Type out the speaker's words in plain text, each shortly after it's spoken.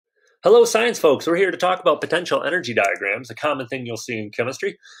Hello, science folks. We're here to talk about potential energy diagrams, a common thing you'll see in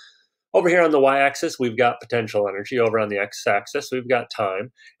chemistry. Over here on the y-axis, we've got potential energy. Over on the x-axis, we've got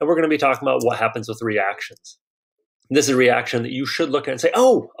time. And we're going to be talking about what happens with reactions. This is a reaction that you should look at and say,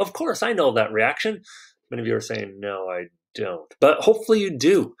 oh, of course, I know that reaction. Many of you are saying, no, I don't. But hopefully you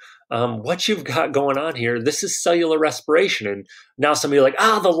do. What you've got going on here, this is cellular respiration. And now some of you are like,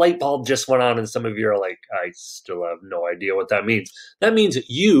 the light bulb just went on. And some of you are like, I still have no idea what that means. That means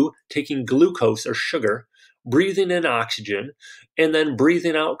you taking glucose or sugar, breathing in oxygen, and then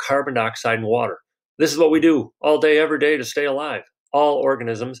breathing out carbon dioxide and water. This is what we do all day, every day to stay alive. All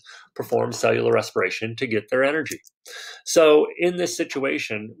organisms perform cellular respiration to get their energy. So in this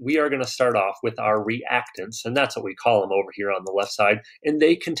situation, we are going to start off with our reactants, and that's what we call them over here on the left side, and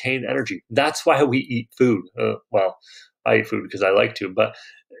they contain energy. That's why we eat food. Well, I eat food because I like to, but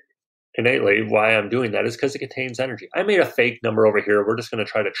innately, why I'm doing that is because it contains energy. I made a fake number over here. We're just going to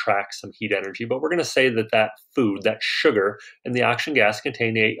try to track some heat energy, but we're going to say that that food, that sugar, and the oxygen gas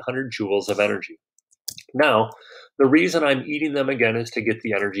contain 800 joules of energy. Now, the reason I'm eating them again is to get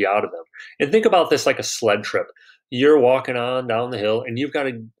the energy out of them. And think about this like a sled trip. You're walking on down the hill and you've got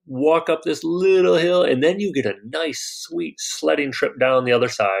to walk up this little hill and then you get a nice, sweet sledding trip down the other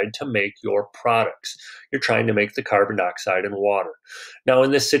side to make your products. You're trying to make the carbon dioxide and water. Now,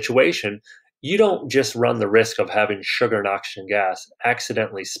 in this situation, you don't just run the risk of having sugar and oxygen gas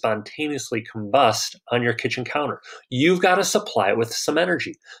accidentally, spontaneously combust on your kitchen counter. You've got to supply it with some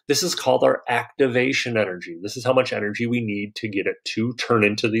energy. This is called our activation energy. This is how much energy we need to get it to turn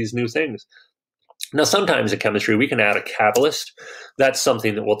into these new things. Now, sometimes in chemistry, we can add a catalyst. That's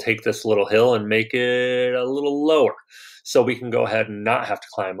something that will take this little hill and make it a little lower. So we can go ahead and not have to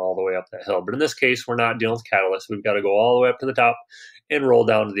climb all the way up that hill. But in this case, we're not dealing with catalysts. We've got to go all the way up to the top and roll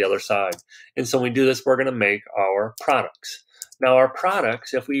down to the other side. And so when we do this, we're going to make our products. Now, our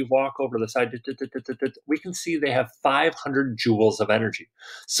products, if we walk over to the side, we can see they have 500 joules of energy.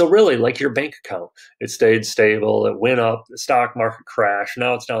 So really, like your bank account, it stayed stable, it went up, the stock market crashed,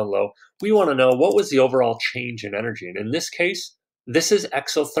 now it's down low. We want to know what was the overall change in energy. And in this case, this is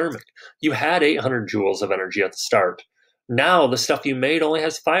exothermic. You had 800 joules of energy at the start. Now, the stuff you made only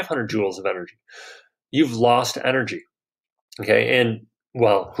has 500 joules of energy. You've lost energy. Okay, and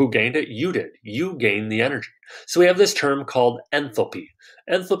well, who gained it? You did. You gained the energy. So we have this term called enthalpy.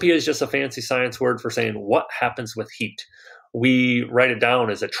 Enthalpy is just a fancy science word for saying what happens with heat. We write it down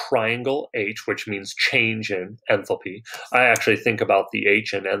as a triangle H, which means change in enthalpy. I actually think about the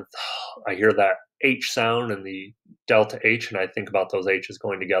H and I hear that H sound and the delta H, and I think about those H's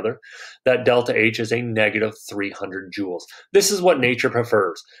going together. That delta H is a negative 300 joules. This is what nature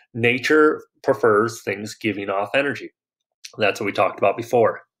prefers. Nature prefers things giving off energy. That's what we talked about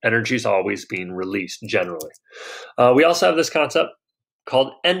before. Energy is always being released, generally. We also have this concept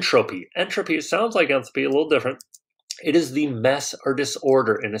called entropy. Entropy, it sounds like enthalpy, a little different. It is the mess or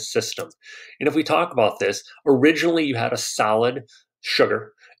disorder in a system. And if we talk about this, originally you had a solid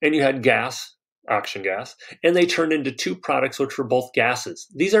sugar and you had gas, oxygen gas, and they turned into two products which were both gases.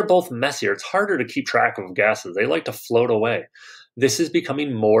 These are both messier. It's harder to keep track of gases. They like to float away. This is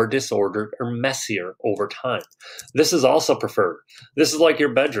becoming more disordered or messier over time. This is also preferred. This is like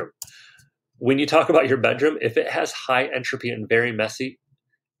your bedroom. When you talk about your bedroom, if it has high entropy and very messy,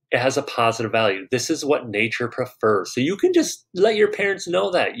 it has a positive value. This is what nature prefers. So you can just let your parents know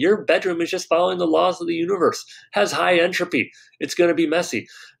that. Your bedroom is just following the laws of the universe. It has high entropy. It's going to be messy.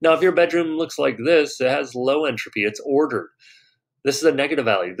 Now, if your bedroom looks like this, it has low entropy. It's ordered. This is a negative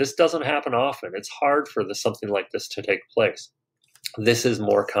value. This doesn't happen often. It's hard for something like this to take place. This is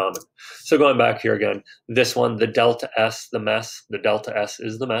more common. So going back here again, this one, the delta S, the mess, the delta S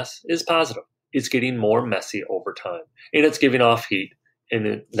is the mess, is positive. It's getting more messy over time, and it's giving off heat,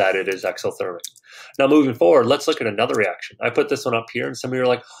 and that it is exothermic. Now moving forward, let's look at another reaction. I put this one up here, and some of you are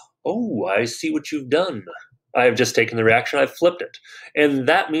like, oh, I see what you've done. I have just taken the reaction, I've flipped it. And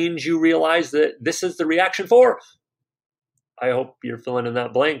that means you realize that this is the reaction for, I hope you're filling in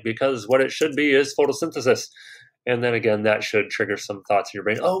that blank, because what it should be is photosynthesis. And then again, that should trigger some thoughts in your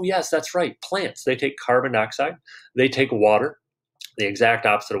brain. Oh, yes, that's right. Plants, they take carbon dioxide, they take water, the exact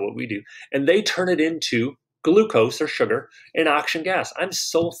opposite of what we do, and they turn it into glucose or sugar and oxygen gas. I'm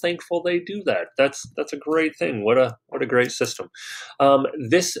so thankful they do that. That's a great thing. What a great system.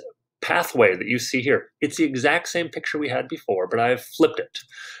 This pathway that you see here, it's the exact same picture we had before, but I've flipped it.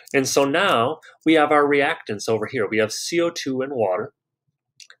 And so now we have our reactants over here. We have CO2 and water,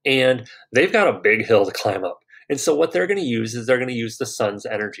 and they've got a big hill to climb up. And so what they're going to use is they're going to use the sun's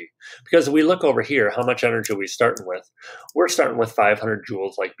energy. Because we look over here, how much energy are we starting with? We're starting with 500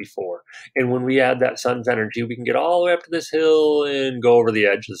 joules like before. And when we add that sun's energy, we can get all the way up to this hill and go over the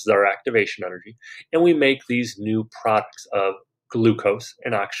edge. This is our activation energy. And we make these new products of glucose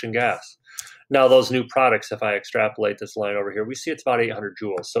and oxygen gas. Now, those new products, if I extrapolate this line over here, we see it's about 800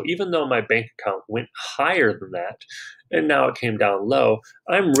 joules. So even though my bank account went higher than that, and now it came down low,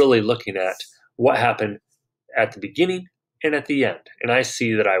 I'm really looking at what happened at the beginning and at the end. And I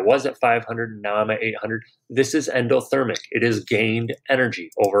see that I was at 500, and now I'm at 800. This is endothermic. It is gained energy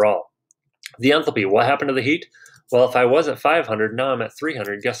overall. The enthalpy, what happened to the heat? Well, if I was at 500, now I'm at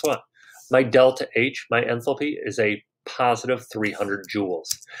 300, guess what? My delta H, my enthalpy, is a positive 300 joules.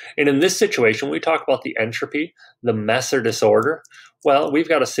 And in this situation, when we talk about the entropy, the mess or disorder, well, we've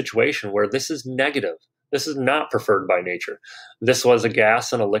got a situation where this is negative. This is not preferred by nature. This was a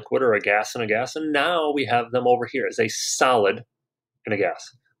gas and a liquid, or a gas and a gas, and now we have them over here as a solid and a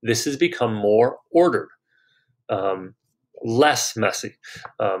gas. This has become more ordered, less messy.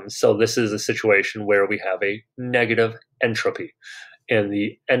 So this is a situation where we have a negative entropy. And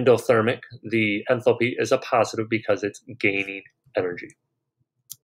the endothermic, the enthalpy, is a positive because it's gaining energy.